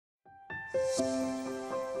Hey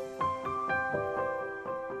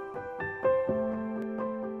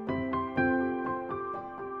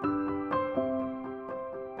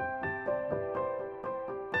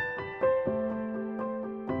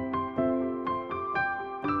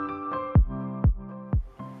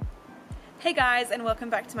guys, and welcome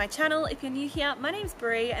back to my channel. If you're new here, my name's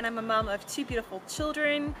Brie and I'm a mum of 2 beautiful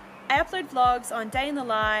children. I upload vlogs on day in the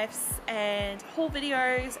lives and haul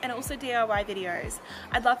videos and also DIY videos.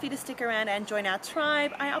 I'd love for you to stick around and join our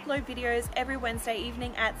tribe. I upload videos every Wednesday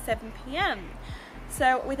evening at 7 p.m.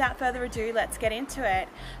 So without further ado, let's get into it.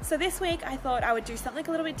 So this week I thought I would do something a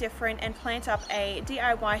little bit different and plant up a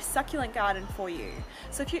DIY succulent garden for you.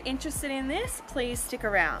 So if you're interested in this, please stick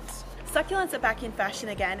around. Succulents are back in fashion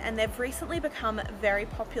again, and they've recently become very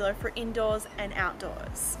popular for indoors and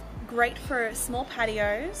outdoors. Great for small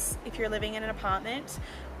patios if you're living in an apartment,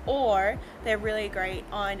 or they're really great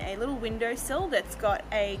on a little windowsill that's got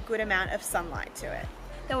a good amount of sunlight to it.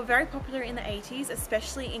 They were very popular in the 80s,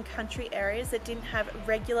 especially in country areas that didn't have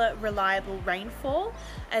regular, reliable rainfall,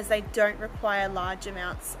 as they don't require large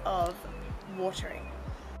amounts of watering.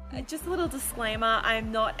 Just a little disclaimer,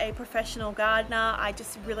 I'm not a professional gardener. I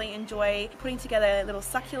just really enjoy putting together little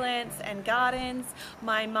succulents and gardens.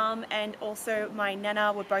 My mum and also my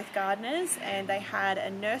nana were both gardeners, and they had a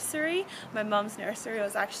nursery. My mum's nursery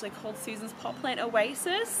was actually called Susan's Pot Plant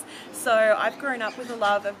Oasis. So I've grown up with a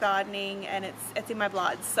love of gardening, and it's in my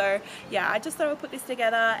blood. So yeah, I just thought I would put this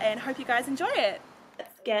together and hope you guys enjoy it.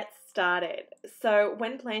 Let's get started. So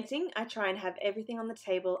when planting, I try and have everything on the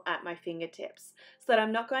table at my fingertips so that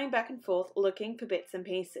I'm not going back and forth looking for bits and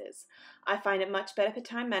pieces. I find it much better for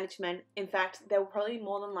time management. In fact, there will probably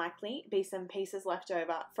more than likely be some pieces left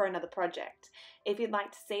over for another project. If you'd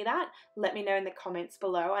like to see that, let me know in the comments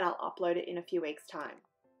below and I'll upload it in a few weeks' time.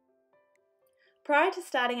 Prior to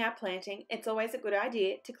starting our planting, it's always a good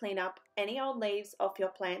idea to clean up any old leaves off your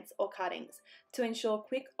plants or cuttings to ensure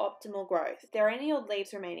quick optimal growth. If there are any old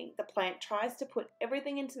leaves remaining, the plant tries to put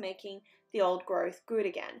everything into making the old growth good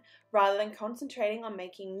again, rather than concentrating on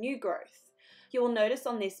making new growth. You will notice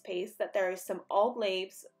on this piece that there is some old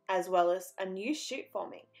leaves as well as a new shoot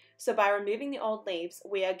forming. So by removing the old leaves,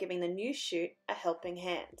 we are giving the new shoot a helping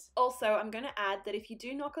hand. Also, I'm going to add that if you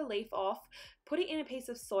do knock a leaf off, put it in a piece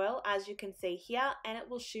of soil, as you can see here, and it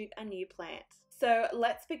will shoot a new plant. So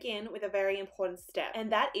let's begin with a very important step,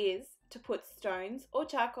 and that is to put stones or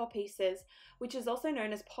charcoal pieces, which is also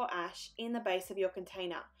known as pot ash, in the base of your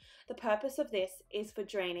container. The purpose of this is for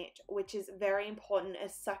drainage, which is very important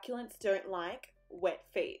as succulents don't like wet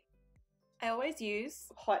feet. I always use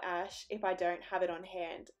hot ash if I don't have it on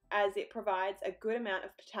hand, as it provides a good amount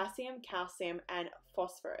of potassium, calcium, and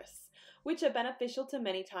phosphorus, which are beneficial to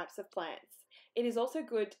many types of plants. It is also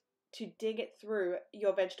good to dig it through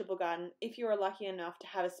your vegetable garden if you are lucky enough to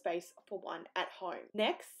have a space for one at home.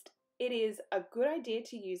 Next, it is a good idea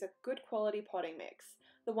to use a good quality potting mix.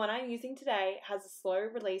 The one I'm using today has a slow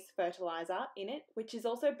release fertilizer in it, which is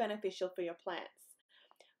also beneficial for your plants.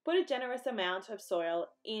 Put a generous amount of soil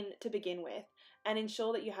in to begin with and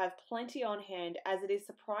ensure that you have plenty on hand, as it is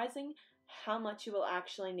surprising how much you will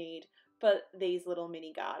actually need for these little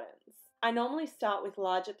mini gardens. I normally start with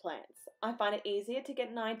larger plants. I find it easier to get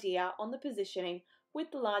an idea on the positioning with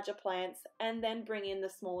the larger plants and then bring in the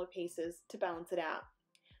smaller pieces to balance it out.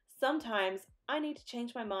 Sometimes I need to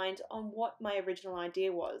change my mind on what my original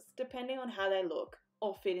idea was, depending on how they look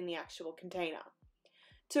or fit in the actual container.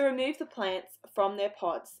 To remove the plants from their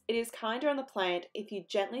pots, it is kinder on the plant if you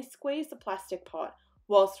gently squeeze the plastic pot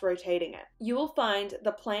whilst rotating it. You will find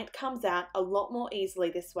the plant comes out a lot more easily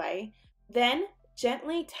this way. Then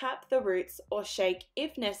gently tap the roots or shake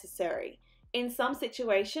if necessary. In some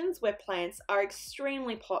situations where plants are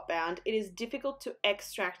extremely pot bound, it is difficult to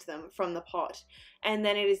extract them from the pot, and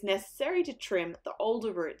then it is necessary to trim the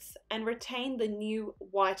older roots and retain the new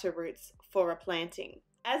whiter roots for replanting.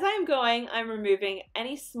 As I am going, I'm removing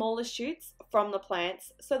any smaller shoots from the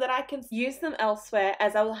plants so that I can use them elsewhere,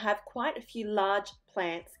 as I will have quite a few large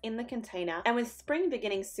plants in the container, and with spring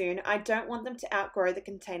beginning soon, I don't want them to outgrow the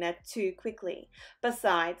container too quickly.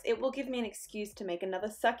 Besides, it will give me an excuse to make another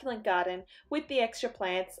succulent garden with the extra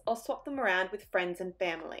plants or swap them around with friends and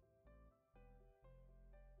family.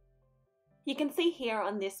 You can see here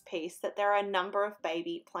on this piece that there are a number of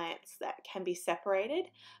baby plants that can be separated.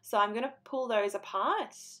 So I'm going to pull those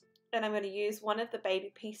apart, and I'm going to use one of the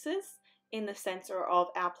baby pieces in the center of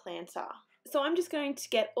our planter. So I'm just going to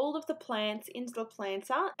get all of the plants into the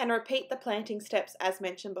planter and repeat the planting steps as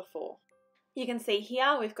mentioned before. You can see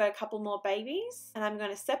here we've got a couple more babies, and I'm going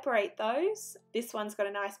to separate those. This one's got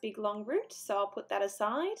a nice big long root, so I'll put that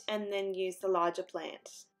aside and then use the larger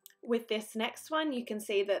plant. With this next one, you can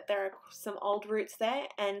see that there are some old roots there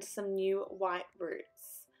and some new white roots.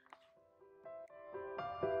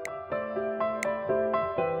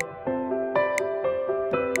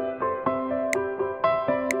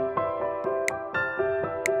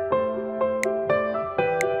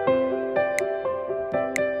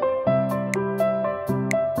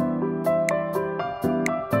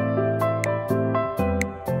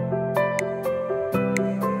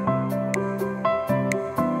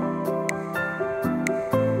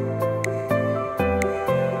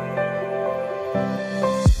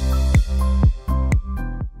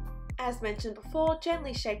 As mentioned before,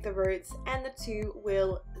 gently shake the roots and the two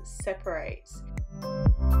will separate.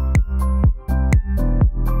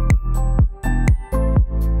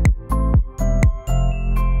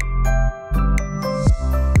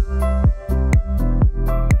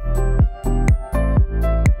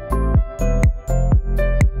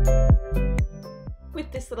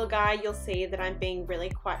 With this little guy, you'll see that I'm being really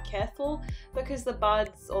quite careful because the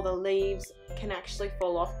buds or the leaves can actually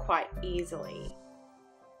fall off quite easily.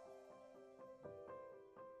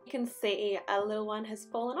 You can see a little one has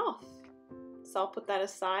fallen off, so I'll put that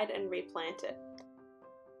aside and replant it.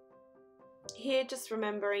 Here, just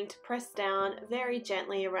remembering to press down very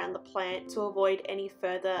gently around the plant to avoid any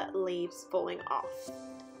further leaves falling off.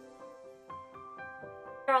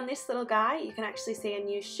 Here on this little guy, you can actually see a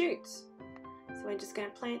new shoot, so we're just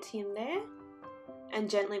going to plant him there and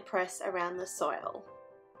gently press around the soil.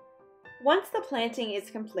 Once the planting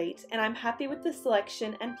is complete and I'm happy with the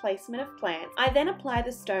selection and placement of plants, I then apply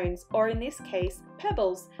the stones, or in this case,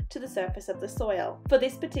 pebbles, to the surface of the soil. For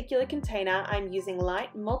this particular container, I'm using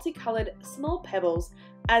light, multicolored, small pebbles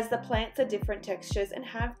as the plants are different textures and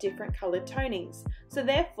have different colored tonings, so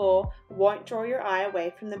therefore won't draw your eye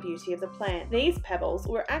away from the beauty of the plant. These pebbles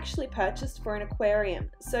were actually purchased for an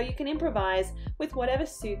aquarium, so you can improvise with whatever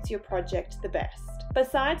suits your project the best.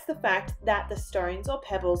 Besides the fact that the stones or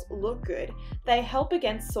pebbles look good, they help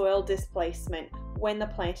against soil displacement when the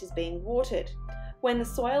plant is being watered. When the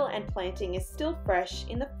soil and planting is still fresh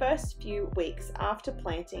in the first few weeks after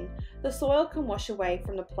planting, the soil can wash away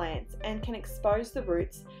from the plants and can expose the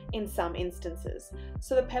roots in some instances.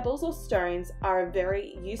 So the pebbles or stones are a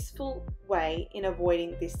very useful way in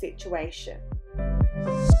avoiding this situation.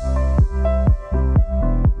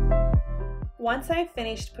 Once I've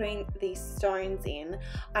finished putting these stones in,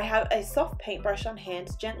 I have a soft paintbrush on hand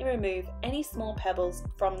to gently remove any small pebbles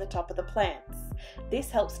from the top of the plants.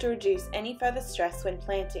 This helps to reduce any further stress when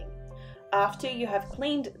planting. After you have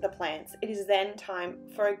cleaned the plants, it is then time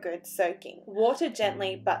for a good soaking. Water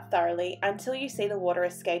gently but thoroughly until you see the water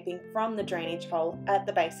escaping from the drainage hole at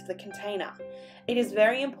the base of the container. It is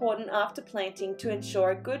very important after planting to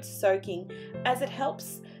ensure a good soaking, as it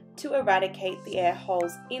helps to eradicate the air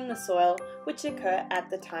holes in the soil which occur at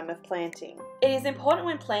the time of planting. It is important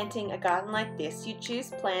when planting a garden like this you choose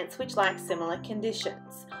plants which like similar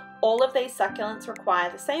conditions. All of these succulents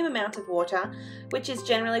require the same amount of water, which is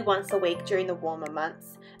generally once a week during the warmer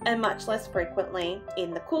months and much less frequently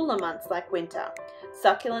in the cooler months like winter.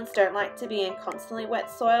 Succulents don't like to be in constantly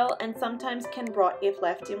wet soil and sometimes can rot if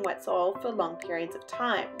left in wet soil for long periods of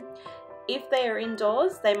time. If they are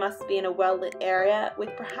indoors, they must be in a well-lit area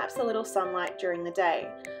with perhaps a little sunlight during the day.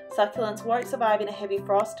 Succulents won't survive in a heavy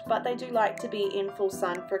frost, but they do like to be in full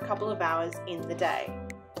sun for a couple of hours in the day.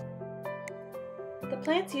 The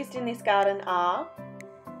plants used in this garden are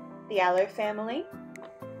the aloe family,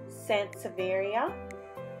 Sansevieria,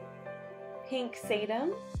 pink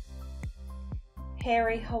sedum,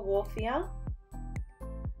 hairy haworthia,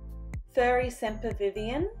 furry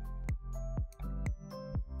sempervivian,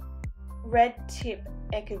 red tip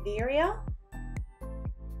echeveria,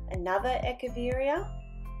 another echeveria,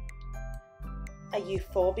 a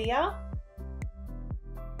euphorbia,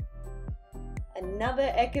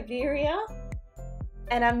 another echeveria,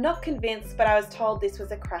 and I'm not convinced, but I was told this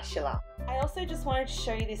was a crassula. I also just wanted to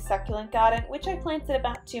show you this succulent garden, which I planted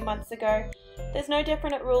about 2 months ago. There's no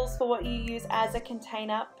definite rules for what you use as a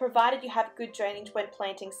container, provided you have good drainage when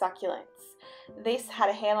planting succulents. This had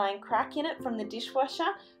a hairline crack in it from the dishwasher,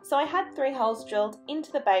 so I had 3 holes drilled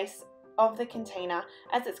into the base of the container,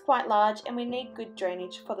 as it's quite large and we need good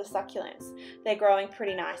drainage for the succulents. They're growing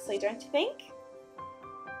pretty nicely, don't you think?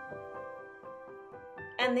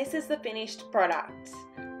 And this is the finished product.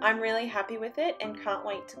 I'm really happy with it and can't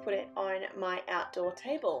wait to put it on my outdoor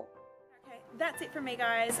table. Okay, That's it from me,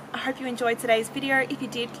 guys. I hope you enjoyed today's video. If you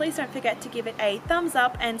did, please don't forget to give it a thumbs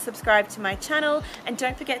up and subscribe to my channel, and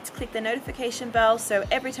don't forget to click the notification bell so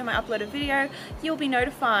every time I upload a video you'll be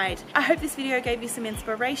notified. I hope this video gave you some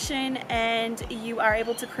inspiration and you are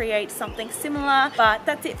able to create something similar. But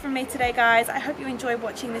that's it from me today, guys. I hope you enjoyed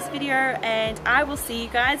watching this video, and I will see you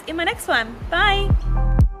guys in my next one.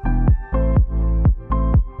 Bye!